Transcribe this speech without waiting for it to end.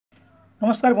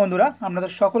নমস্কার বন্ধুরা,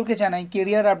 আপনাদের সকলকে জানাই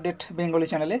কেরিয়ার আপডেট বেঙ্গলি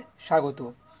চ্যানেলে স্বাগত।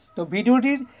 তো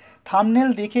ভিডিওটির থাম্বনেল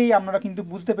দেখেই আপনারা কিন্তু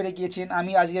বুঝতে পেরে গিয়েছেন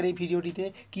আমি আজকের এই ভিডিওটিতে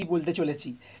কি বলতে চলেছি।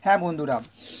 হ্যাঁ বন্ধুরা,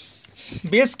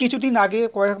 বেশ কিছুদিন আগে,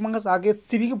 কয়েক মাস আগে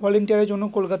সিভিক ভলেন্টিয়ারের জন্য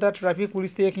কলকাতা ট্রাফিক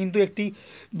পুলিশ থেকে কিন্তু একটি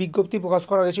বিজ্ঞপ্তি প্রকাশ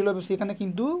করা হয়েছিল এবং সেখানে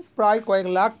কিন্তু প্রায় কয়েক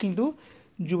লাখ কিন্তু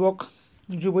যুবক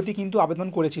যুবতী কিন্তু আবেদন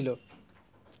করেছিল।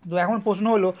 তো এখন প্রশ্ন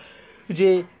হলো যে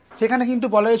সেখানে কিন্তু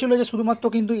বলা হয়েছিল যে শুধুমাত্র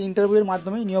কিন্তু ইন্টারভিউয়ের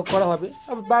মাধ্যমে নিয়োগ করা হবে,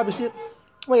 বা বেশি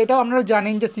এটাও আপনারা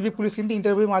জানেন যে সিভিক পুলিশ কিন্তু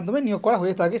ইন্টারভিউর মাধ্যমে নিয়োগ করা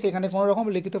হয়ে থাকে, সেখানে কোনো রকম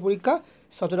লিখিত পরীক্ষা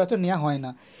সচরাচর নেওয়া হয়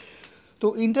না। তো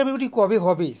ইন্টারভিউটি কবে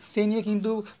হবে সেই নিয়ে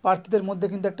কিন্তু প্রার্থীদের মধ্যে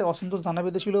কিন্তু একটা অসন্তোষ দানা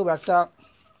বেঁধেছিল, বা একটা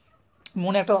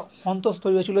মনে একটা সন্তোষ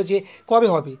তৈরি হয়েছিল যে কবে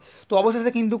হবে। তো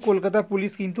অবশেষে কিন্তু কলকাতা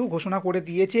পুলিশ কিন্তু ঘোষণা করে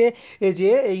দিয়েছে যে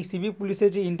এই সিভিক পুলিশের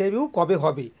যে ইন্টারভিউ কবে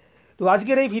হবে। তো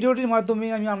আজকের এই ভিডিওটির মাধ্যমে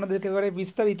আমি আপনাদেরকে এবারে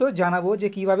বিস্তারিত জানাবো যে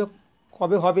কীভাবে,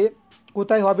 কবে হবে,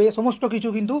 কোথায় হবে, সমস্ত কিছু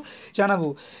কিন্তু জানাবো।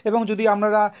 এবং যদি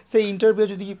আপনারা সেই ইন্টারভিউ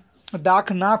যদি ডাক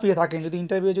না পেয়ে থাকেন, যদি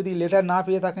ইন্টারভিউ যদি লেটার না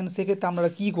পেয়ে থাকেন, সেক্ষেত্রে আপনারা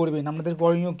কী করবেন, আপনাদের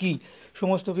করণীয় কী,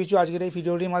 সমস্ত কিছু আজকের এই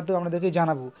ভিডিওটির মাধ্যমে আপনাদেরকে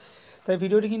জানাবো। তাই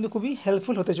ভিডিওটি কিন্তু খুবই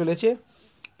হেল্পফুল হতে চলেছে,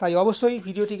 তাই অবশ্যই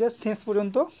ভিডিওটিকে শেষ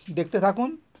পর্যন্ত দেখতে থাকুন,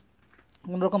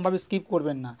 কোনোরকমভাবে স্কিপ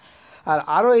করবেন না। আর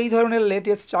আরও এই ধরনের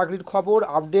লেটেস্ট চাকরির খবর,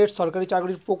 আপডেট, সরকারি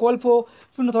চাকরির প্রকল্প,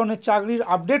 বিভিন্ন ধরনের চাকরির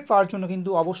আপডেট পাওয়ার জন্য কিন্তু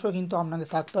অবশ্যই কিন্তু আপনাকে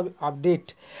থাকতে হবে আপডেট।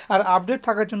 আর আপডেট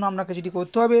থাকার জন্য আপনাকে যেটি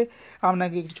করতে হবে,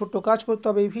 আপনাকে একটি ছোট্ট কাজ করতে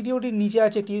হবে। এই ভিডিওটির নিচে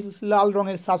আছে একটি লাল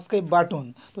রঙের সাবস্ক্রাইব বাটন,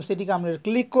 তো সেটিকে আপনার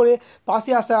ক্লিক করে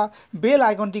পাশে আসা বেল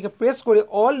আইকনটিকে প্রেস করে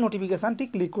অল নোটিফিকেশানটি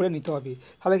ক্লিক করে নিতে হবে।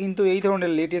 তাহলে কিন্তু এই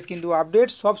ধরনের লেটেস্ট কিন্তু আপডেট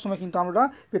সবসময় কিন্তু আমরা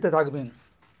পেতে থাকবেন।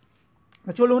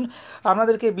 চলুন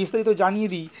আপনাদেরকে বিস্তারিত জানিয়ে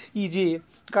দিই যে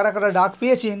কারা কারা ডাক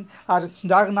পেয়েছেন আর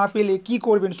ডাক না পেলে কি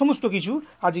করবেন, সমস্ত কিছু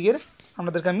আজকের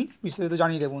আপনাদেরকে আমি বিস্তারিত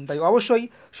জানিয়ে দেবো, তাই অবশ্যই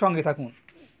সঙ্গে থাকুন।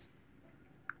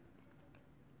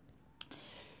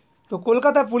 তো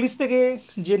কলকাতা পুলিশ থেকে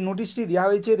যে নোটিশটি দেওয়া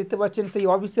হয়েছে দেখতে পাচ্ছেন, সেই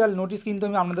অফিসিয়াল নোটিশ কিন্তু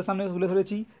আমি আপনাদের সামনে তুলে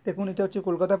ধরেছি। দেখুন, এটা হচ্ছে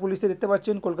কলকাতা পুলিশে, দেখতে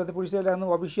পাচ্ছেন কলকাতা পুলিশের একদম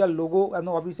অফিসিয়াল লোগো,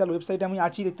 একদম অফিসিয়াল ওয়েবসাইটে আমি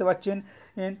আছি, দেখতে পাচ্ছেন।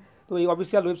 তো এই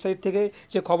অফিসিয়াল ওয়েবসাইট থেকে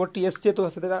যে খবরটি এসছে, তো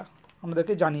সেটা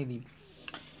আমাদেরকে জানিয়ে দিই।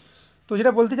 তো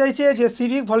যেটা বলতে চাইছে যে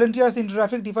civic volunteers in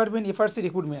traffic department FRC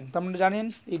recruitment, আপনারা জানেন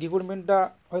এই রিক্রুটমেন্টটা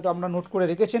হয়তো আপনারা নোট করে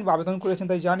রেখেছেন বা আবেদন করেছেন,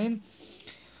 তাই জানেন।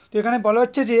 তো এখানে বলা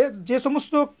হচ্ছে যে যে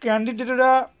সমস্ত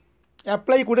ক্যান্ডিডেটরা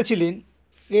অ্যাপ্লাই করেছিলেন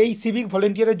এই সিভিক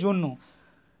ভলেন্টিয়ারের জন্য,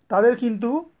 তাদের কিন্তু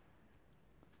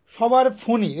সবার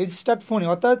ফোনে, রেজিস্টার্ড ফোনে,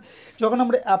 অর্থাৎ যখন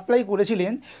আমরা অ্যাপ্লাই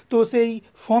করেছিলেন তো সেই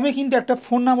ফর্মে কিন্তু একটা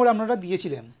ফোন নাম্বার আপনারা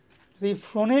দিয়েছিলেন। সেই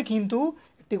ফোনে কিন্তু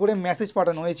একটি করে মেসেজ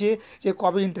পাঠানো হয়েছে যে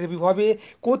কবে ইন্টারভিউ হবে,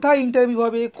 কোথায় ইন্টারভিউ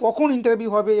হবে, কখন ইন্টারভিউ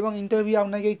হবে, এবং ইন্টারভিউ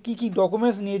আপনাকে কী কী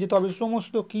ডকুমেন্টস নিয়ে যেতে হবে,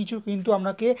 সমস্ত কিছু কিন্তু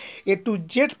আপনাকে A to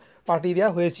Z পাঠিয়ে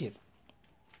দেওয়া হয়েছে।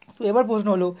 তো এবার প্রশ্ন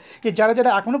হলো যে যারা যারা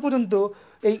এখনও পর্যন্ত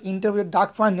এই ইন্টারভিউর ডাক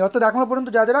পাননি, অর্থাৎ এখনও পর্যন্ত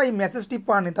যারা যারা এই মেসেজটি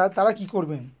পাননি, তারা কী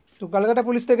করবেন। তো কলকাতা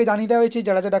পুলিশ থেকে জানিয়ে দেওয়া হয়েছে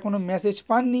যারা যারা এখনও মেসেজ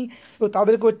পাননি, তো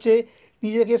তাদেরকে হচ্ছে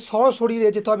নিজেকে সশরীরে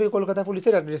যেতে হবে কলকাতা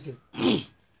পুলিশের অ্যাড্রেসে।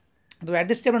 তো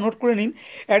অ্যাড্রেসটি আপনারা নোট করে নিন।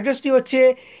 অ্যাড্রেসটি হচ্ছে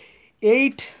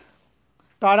 8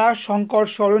 তারা শঙ্কর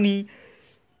সরণি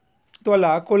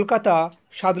তলা, কলকাতা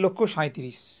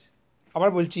 7,37,000। আবার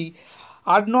বলছি,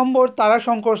 8 নম্বর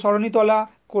তারাশঙ্কর সরণিতলা,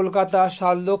 কলকাতা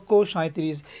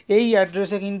 7,37,000। এই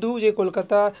অ্যাড্রেসে কিন্তু যে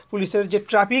কলকাতা পুলিশের যে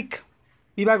ট্রাফিক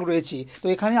বিভাগ রয়েছে, তো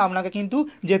এখানে আপনাকে কিন্তু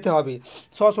যেতে হবে,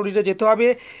 সশরীরে যেতে হবে।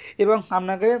 এবং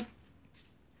আপনাকে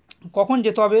কখন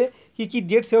যেতে হবে, কী কী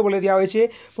ডেট, সেও বলে দেওয়া হয়েছে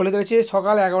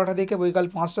সকাল 11টা থেকে বৈকাল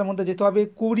 5টার মধ্যে যেতে হবে।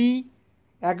 20,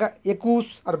 21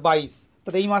 আর 22,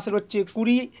 তাতে এই মাসের হচ্ছে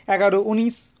 20, 11,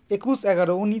 19, 21,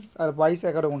 11, 19 আর 22,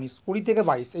 11, 19, 20 থেকে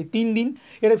 22, এই 3 দিন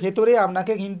এর ভেতরে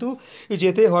আপনাকে কিন্তু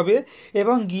যেতে হবে।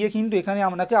 এবং গিয়ে কিন্তু এখানে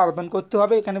আপনাকে আবেদন করতে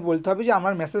হবে। এখানে বলতে হবে যে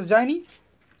আমার মেসেজ যায়নি,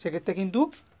 সেক্ষেত্রে কিন্তু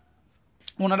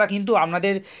ওনারা কিন্তু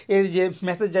আপনাদের এর যে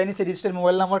মেসেজ যায়নি সেই রেজিস্টার্ড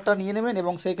মোবাইল নাম্বারটা নিয়ে নেবেন,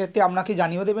 এবং সেই ক্ষেত্রে আপনাকে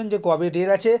জানিয়ে দেবেন যে কবে ডেট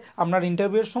আছে, আপনার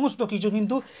ইন্টারভিউয়ের সমস্ত কিছু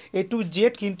কিন্তু A to Z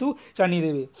কিন্তু জানিয়ে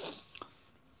দেবে।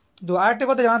 তো আরেকটা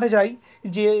কথা জানাতে চাই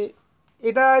যে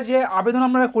এটা যে আবেদন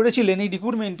আপনারা করেছিলেন এই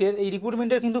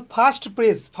রিক্রুটমেন্টের কিন্তু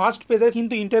ফার্স্ট পেজের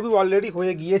কিন্তু ইন্টারভিউ অলরেডি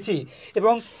হয়ে গিয়েছে।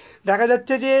 এবং দেখা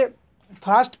যাচ্ছে যে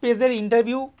ফার্স্ট পেজের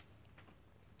ইন্টারভিউ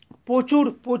প্রচুর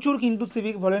প্রচুর কিন্তু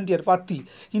সিভিক ভলেন্টিয়ার প্রার্থী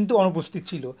কিন্তু অনুপস্থিত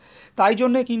ছিল। তাই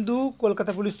জন্যে কিন্তু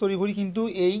কলকাতা পুলিশ তড়িঘড়ি কিন্তু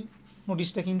এই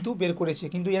নোটিশটা কিন্তু বের করেছে,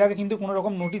 কিন্তু এর আগে কিন্তু কোনো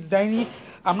রকম নোটিশ দেয়নি।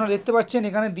 আপনারা দেখতে পাচ্ছেন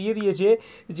এখানে দিয়ে দিয়েছে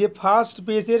যে ফার্স্ট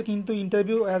পেজের কিন্তু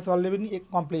interview has already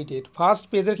completed. First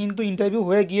পেজের কিন্তু ইন্টারভিউ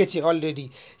হয়ে গিয়েছে অলরেডি,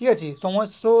 ঠিক আছে।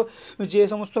 যে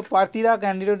সমস্ত প্রার্থীরা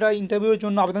ক্যান্ডিডেটরা ইন্টারভিউর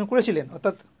জন্য আবেদন করেছিলেন,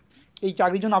 অর্থাৎ এই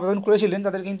চাকরির জন্য আবেদন করেছিলেন,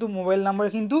 তাদের কিন্তু মোবাইল নাম্বারে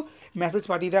কিন্তু মেসেজ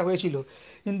পাঠিয়ে দেওয়া হয়েছিল।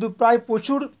 কিন্তু প্রায়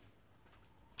প্রচুর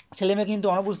ছেলেমেয়ে কিন্তু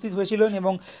অনুপস্থিত হয়েছিলেন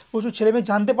এবং প্রচুর ছেলেমেয়ে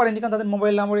জানতে পারেনি, কারণ তাদের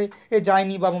মোবাইল নম্বরে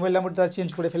যায়নি বা মোবাইল নম্বর তারা চেঞ্জ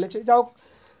করে ফেলেছে। যা হোক,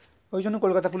 ওই জন্য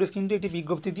কলকাতা পুলিশ কিন্তু একটি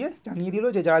বিজ্ঞপ্তি দিয়ে জানিয়ে দিল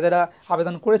যে যারা যারা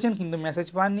আবেদন করেছেন কিন্তু মেসেজ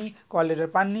পাননি, কল লেটার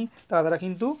পাননি, তারা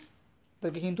কিন্তু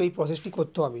তাদেরকে কিন্তু এই প্রসেসটি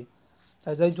করতে হবে।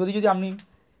 যদি যদি আপনি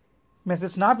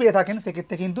মেসেজ না পেয়ে থাকেন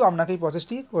সেক্ষেত্রে কিন্তু আপনাকে এই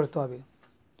প্রসেসটি করতে হবে।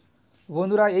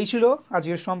 বন্ধুরা, এই ছিল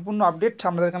আজকের সম্পূর্ণ আপডেট,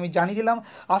 আপনাদেরকে আমি জানিয়ে দিলাম।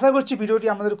 আশা করছি ভিডিওটি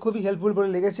আপনাদের খুবই হেল্পফুল বলে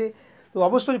লেগেছে। তো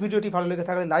অবশ্যই ভিডিওটি ভালো লেগে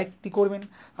থাকলে লাইকটি করবেন,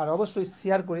 আর অবশ্যই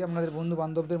শেয়ার করে আপনাদের বন্ধু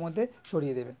বান্ধবদের মধ্যে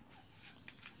ছড়িয়ে দেবেন।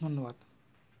 ধন্যবাদ।